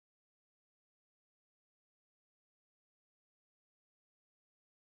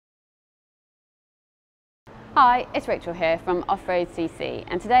Hi, it's Rachel here from off-road.cc,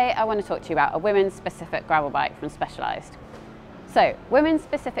 and today I want to talk to you about a women's specific gravel bike from Specialized. So, women's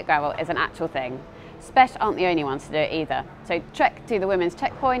specific gravel is an actual thing. Spesh aren't the only ones to do it either. So Trek do the women's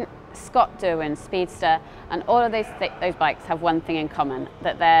checkpoint, Scott Derwin's Speedster, and all of those bikes have one thing in common,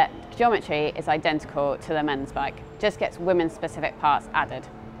 that their geometry is identical to the men's bike, just gets women's specific parts added.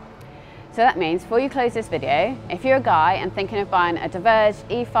 So that means before you close this video, if you're a guy and thinking of buying a Diverge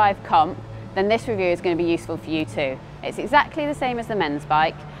E5 comp, then this review is going to be useful for you too. It's exactly the same as the men's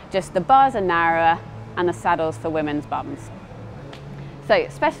bike, just the bars are narrower and the saddles for women's bums. So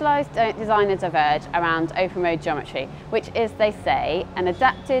Specialized design a Diverge around open road geometry, which is, they say, an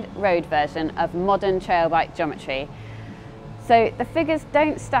adapted road version of modern trail bike geometry. So the figures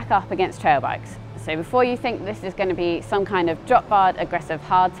don't stack up against trail bikes. So before you think this is going to be some kind of drop barred aggressive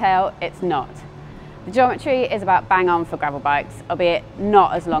hardtail, it's not. The geometry is about bang on for gravel bikes, albeit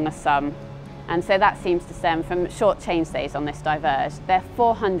not as long as some. And so that seems to stem from short chainstays on this Diverge. They're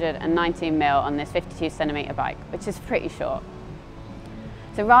 419mm on this 52cm bike, which is pretty short.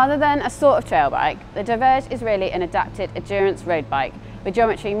 So rather than a sort of trail bike, the Diverge is really an adapted endurance road bike with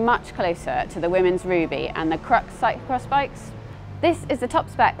geometry much closer to the women's Ruby and the Crux cyclocross bikes. This is the top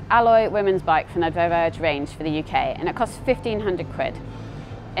spec alloy women's bike from the Diverge range for the UK, and it costs 1,500 quid.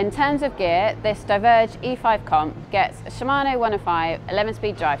 In terms of gear, this Diverge E5 comp gets a Shimano 105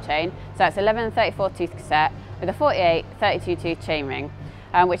 11-speed drivetrain, so that's 11 34-tooth cassette with a 48 32-tooth chainring,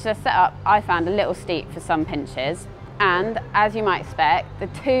 which the setup I found a little steep for some pinches. And as you might expect, the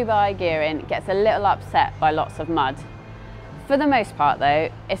 2x gearing gets a little upset by lots of mud. For the most part though,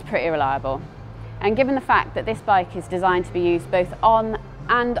 it's pretty reliable. And given the fact that this bike is designed to be used both on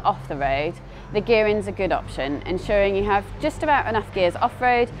and off the road, the gearing's a good option, ensuring you have just about enough gears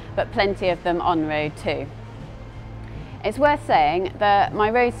off-road, but plenty of them on-road too. It's worth saying that my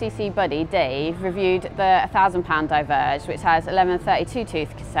road CC buddy Dave reviewed the £1,000 Diverge, which has 11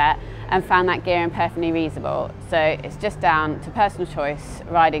 32-tooth cassette, and found that gearing perfectly reasonable, so it's just down to personal choice,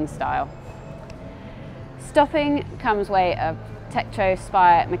 riding style. Stopping comes way of Tektro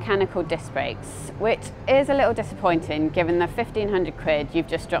Spire mechanical disc brakes, which is a little disappointing given the 1,500 quid you've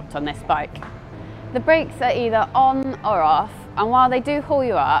just dropped on this bike. The brakes are either on or off, and while they do haul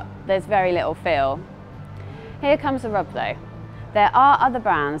you up, there's very little feel. Here comes the rub though. There are other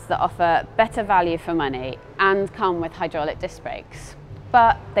brands that offer better value for money and come with hydraulic disc brakes,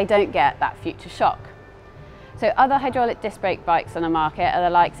 but they don't get that future shock. So other hydraulic disc brake bikes on the market are the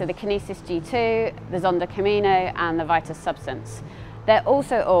likes of the Kinesis G2, the Zonda Camino and the Vitus Substance. They're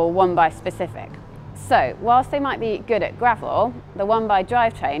also all 1x specific. So whilst they might be good at gravel, the 1x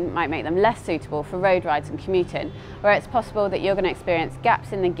drivetrain might make them less suitable for road rides and commuting, where it's possible that you're going to experience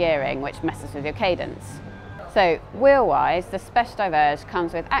gaps in the gearing which messes with your cadence. So wheel-wise, the Spesh Diverge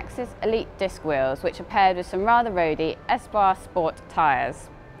comes with Axis Elite disc wheels, which are paired with some rather roady Espoir Sport tyres.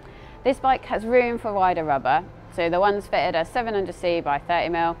 This bike has room for wider rubber, so the ones fitted are 700C by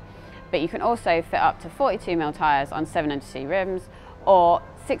 30mm, but you can also fit up to 42mm tyres on 700C rims, or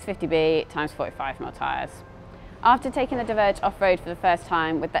 650B times 45mm tyres. After taking the Diverge off-road for the first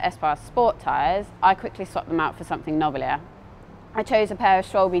time with the Espoir Sport tyres, I quickly swapped them out for something knobblier. I chose a pair of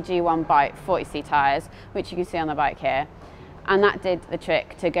Schwalbe G1 Bike 40C tyres, which you can see on the bike here, and that did the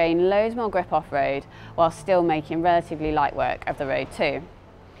trick to gain loads more grip off-road while still making relatively light work of the road too.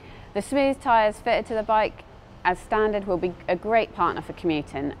 The smooth tyres fitted to the bike as standard will be a great partner for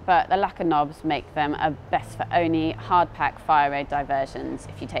commuting, but the lack of knobs make them a best for only hard-pack fire road diversions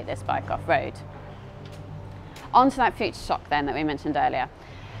if you take this bike off-road. On to that future shock then that we mentioned earlier.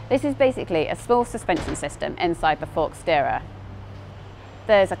 This is basically a small suspension system inside the fork steerer.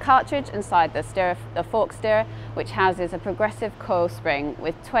 There's a cartridge inside the fork steerer which houses a progressive coil spring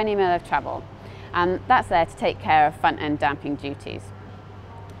with 20mm of travel, and that's there to take care of front end damping duties.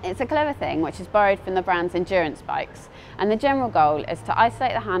 It's a clever thing which is borrowed from the brand's endurance bikes, and the general goal is to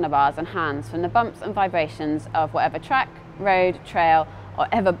isolate the handlebars and hands from the bumps and vibrations of whatever track, road, trail or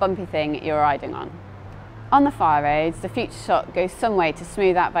ever bumpy thing you're riding on. On the fire roads, the future shock goes some way to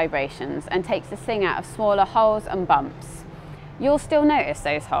smooth out vibrations and takes the sting out of smaller holes and bumps. You'll still notice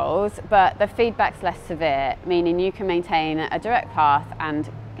those holes, but the feedback's less severe, meaning you can maintain a direct path and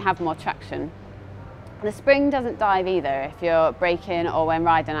have more traction. The spring doesn't dive either if you're braking or when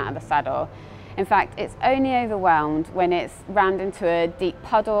riding out of the saddle. In fact, it's only overwhelmed when it's rammed into a deep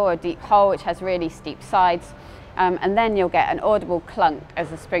puddle or a deep hole which has really steep sides, and then you'll get an audible clunk as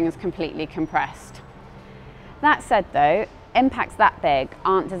the spring is completely compressed. That said though, impacts that big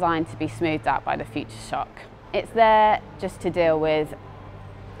aren't designed to be smoothed out by the future shock. It's there just to deal with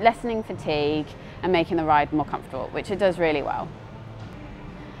lessening fatigue and making the ride more comfortable, which it does really well.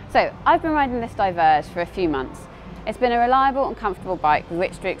 So I've been riding this Diverge for a few months. It's been a reliable and comfortable bike with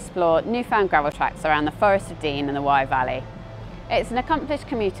which to explore newfound gravel tracks around the Forest of Dean and the Wye Valley. It's an accomplished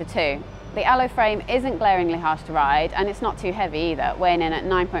commuter too. The alloy frame isn't glaringly harsh to ride, and it's not too heavy either, weighing in at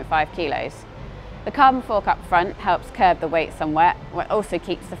 9.5 kilos. The carbon fork up front helps curb the weight somewhat, which also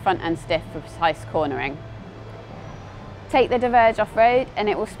keeps the front end stiff for precise cornering. Take the Diverge off-road and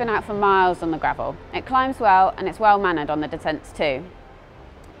it will spin out for miles on the gravel. It climbs well and it's well mannered on the descents too.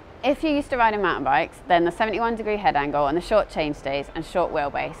 If you're used to riding mountain bikes, then the 71-degree head angle and the short chainstays and short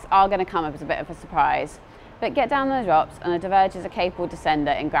wheelbase are going to come as a bit of a surprise. But get down the drops and the Diverge is a capable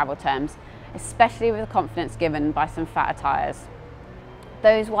descender in gravel terms, especially with the confidence given by some fatter tyres.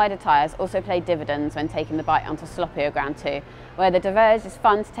 Those wider tyres also play dividends when taking the bike onto sloppier ground too, where the Diverge is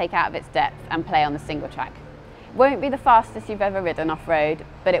fun to take out of its depth and play on the single track. It won't be the fastest you've ever ridden off-road,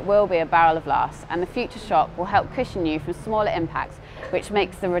 but it will be a barrel of laughs, and the Future Shock will help cushion you from smaller impacts, which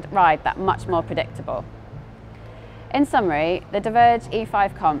makes the ride that much more predictable. In summary, the Diverge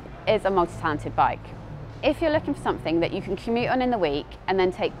E5 Comp is a multi-talented bike. If you're looking for something that you can commute on in the week and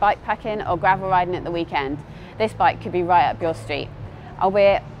then take bikepacking or gravel riding at the weekend, this bike could be right up your street,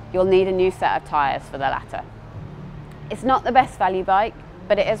 albeit you'll need a new set of tyres for the latter. It's not the best value bike,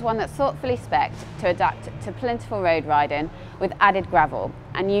 but it is one that's thoughtfully spec'd to adapt to plentiful road riding with added gravel,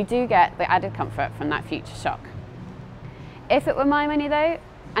 and you do get the added comfort from that Future Shock. If it were my money though,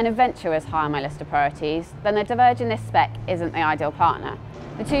 and adventure was high on my list of priorities, then the Diverge in this spec isn't the ideal partner.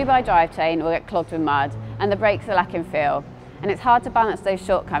 The 2x drivetrain will get clogged with mud, and the brakes are lacking feel, and it's hard to balance those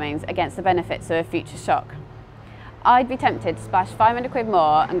shortcomings against the benefits of a Future Shock. I'd be tempted to splash 500 quid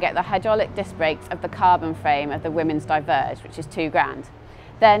more and get the hydraulic disc brakes of the carbon frame of the women's Diverge, which is £2,000.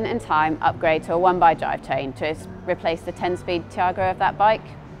 Then, in time, upgrade to a 1x drivetrain to replace the 10-speed Tiago of that bike.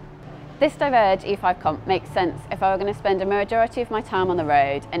 This Diverge E5 Comp makes sense if I were going to spend a majority of my time on the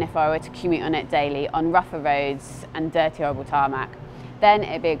road and if I were to commute on it daily on rougher roads and dirty, horrible tarmac. Then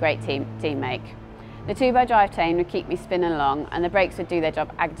it'd be a great team make. The 2x drivetrain would keep me spinning along and the brakes would do their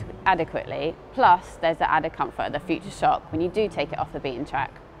job adequately, plus there's the added comfort of the Future Shock when you do take it off the beaten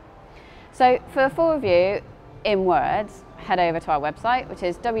track. So for a full review in words, head over to our website, which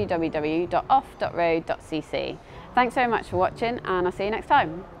is www.off-road.cc. Thanks very much for watching, and I'll see you next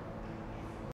time.